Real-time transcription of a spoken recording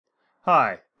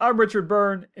Hi, I'm Richard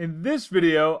Byrne. In this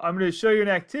video, I'm going to show you an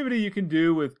activity you can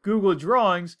do with Google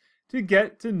Drawings to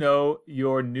get to know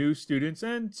your new students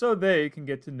and so they can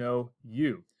get to know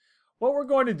you. What we're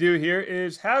going to do here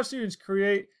is have students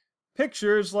create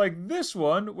pictures like this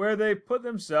one where they put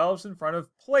themselves in front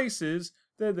of places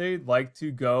that they'd like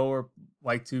to go or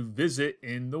like to visit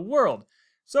in the world.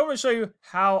 So I'm going to show you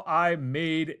how I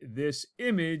made this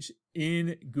image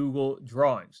in Google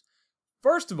Drawings.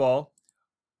 First of all,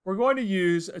 we're going to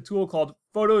use a tool called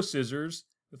Photo Scissors.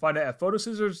 You'll find it at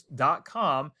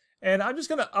photoscissors.com. And I'm just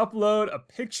going to upload a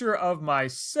picture of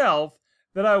myself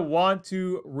that I want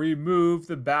to remove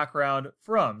the background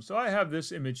from. So I have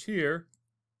this image here,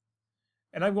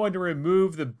 and I'm going to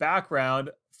remove the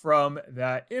background from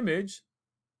that image.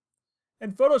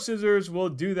 And Photo Scissors will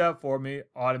do that for me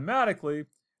automatically.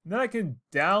 And then I can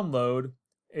download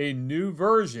a new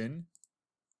version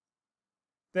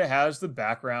that has the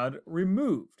background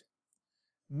removed.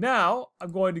 Now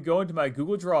I'm going to go into my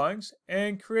Google Drawings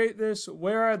and create this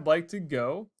where I'd like to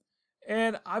go,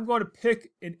 and I'm going to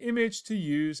pick an image to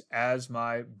use as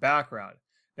my background.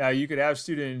 Now you could have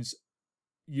students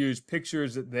use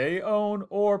pictures that they own,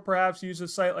 or perhaps use a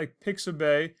site like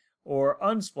Pixabay or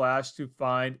Unsplash to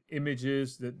find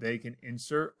images that they can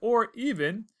insert, or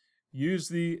even use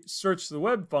the search the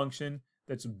web function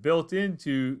that's built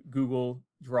into Google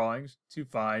Drawings to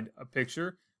find a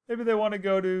picture. Maybe they want to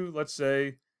go to, let's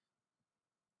say,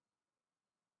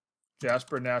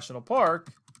 Jasper National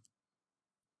Park,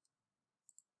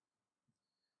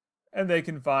 and they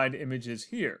can find images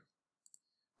here.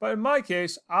 But in my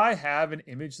case, I have an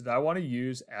image that I want to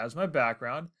use as my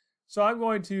background, so I'm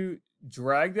going to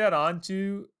drag that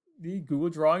onto the Google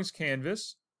Drawings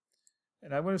canvas,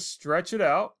 and I'm going to stretch it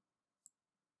out.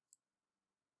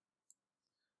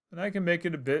 And I can make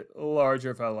it a bit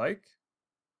larger if I like.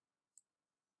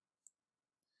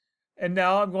 And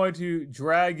now I'm going to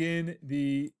drag in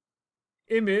the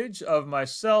image of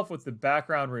myself with the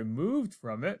background removed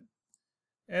from it.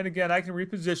 And again, I can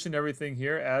reposition everything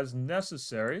here as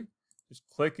necessary. Just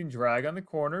click and drag on the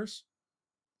corners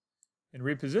and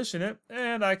reposition it.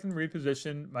 And I can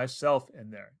reposition myself in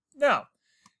there. Now,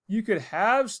 you could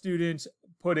have students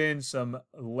put in some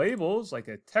labels like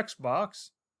a text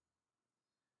box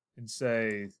and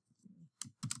say,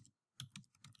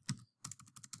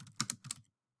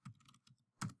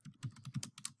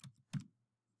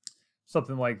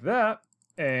 something like that,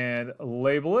 and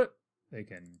label it. They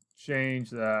can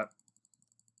change that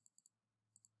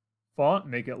font,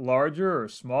 make it larger or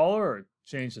smaller, or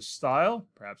change the style.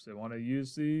 Perhaps they want to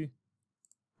use the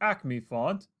Acme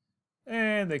font,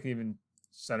 and they can even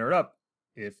center it up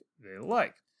if they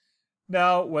like.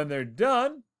 Now, when they're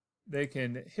done, they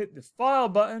can hit the File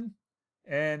button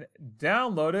and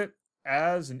download it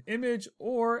as an image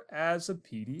or as a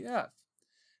PDF.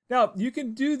 Now, you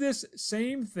can do this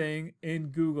same thing in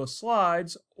Google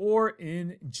Slides or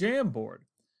in Jamboard.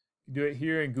 You do it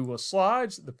here in Google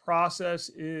Slides. The process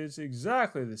is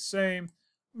exactly the same.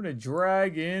 I'm going to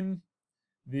drag in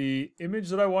the image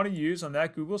that I want to use on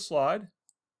that Google slide,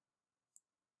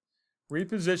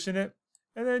 reposition it,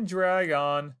 and then drag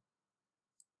on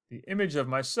the image of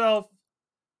myself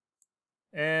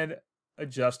and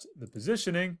adjust the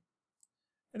positioning.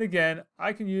 And again,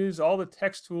 I can use all the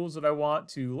text tools that I want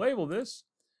to label this.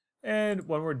 And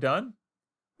when we're done,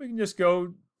 we can just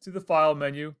go to the File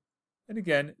menu and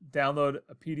again, download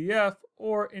a PDF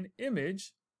or an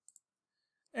image.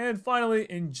 And finally,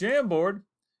 in Jamboard,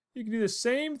 you can do the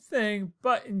same thing,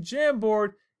 but in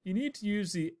Jamboard, you need to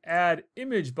use the Add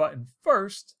Image button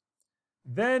first,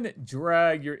 then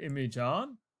drag your image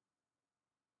on.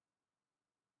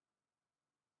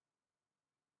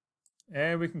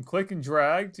 And we can click and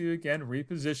drag to, again,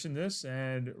 reposition this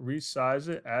and resize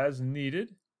it as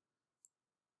needed.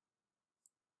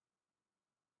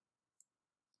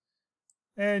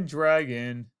 And drag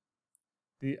in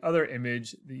the other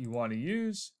image that you want to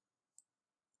use.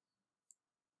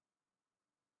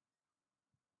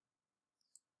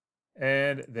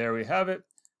 And there we have it.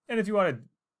 And if you want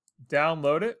to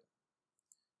download it,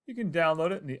 you can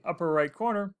download it in the upper right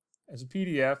corner as a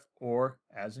PDF or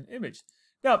as an image.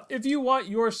 Now, if you want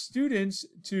your students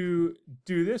to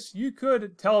do this, you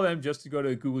could tell them just to go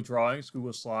to Google Drawings,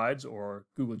 Google Slides, or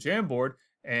Google Jamboard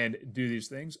and do these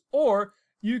things. Or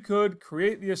you could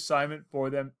create the assignment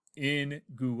for them in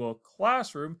Google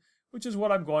Classroom, which is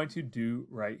what I'm going to do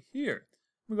right here.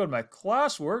 I'm going to go to my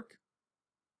classwork.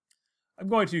 I'm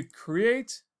going to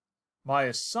create my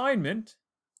assignment,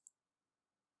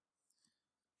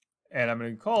 and I'm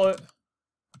going to call it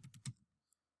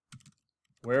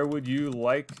Where Would You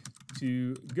Like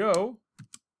to Go?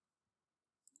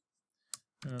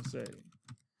 And I'll say,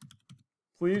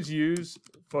 please use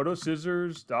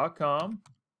photoscissors.com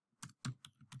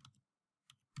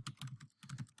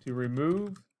to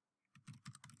remove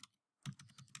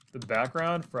the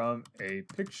background from a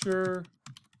picture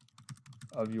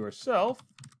of yourself.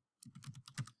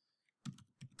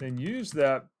 Then use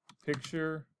that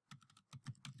picture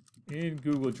in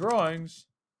Google Drawings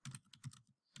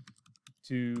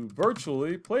to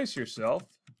virtually place yourself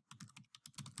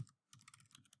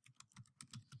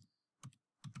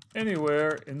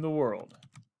anywhere in the world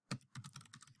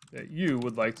that you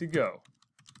would like to go.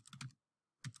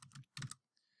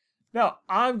 Now,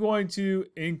 I'm going to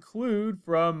include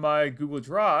from my Google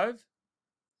Drive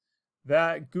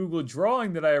that Google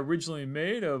drawing that I originally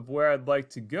made of where I'd like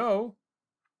to go.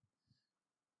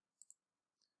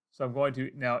 So I'm going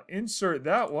to now insert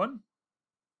that one.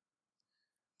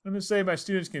 I'm going to say my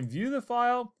students can view the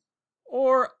file,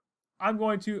 or I'm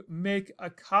going to make a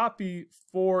copy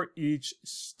for each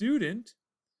student.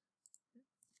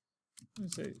 I'm going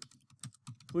to say,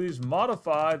 please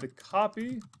modify the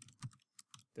copy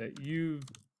that you've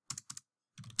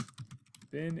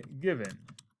been given.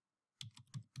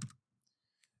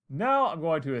 Now I'm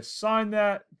going to assign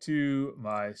that to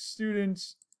my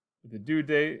students with the due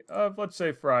date of, let's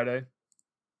say, Friday.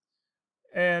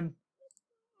 And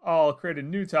I'll create a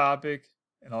new topic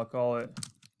and I'll call it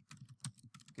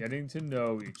Getting to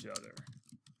Know Each Other.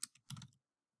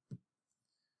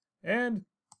 And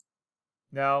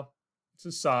now it's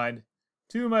assigned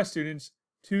to my students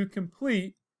to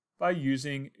complete by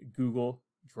using Google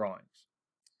Drawings.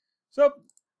 So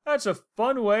that's a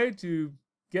fun way to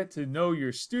get to know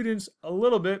your students a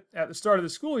little bit at the start of the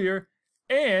school year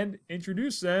and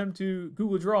introduce them to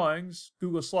Google Drawings,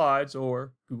 Google Slides,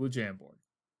 or Google Jamboard.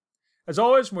 As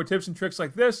always, for more tips and tricks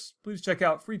like this, please check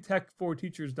out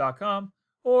freetech4teachers.com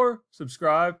or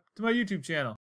subscribe to my YouTube channel.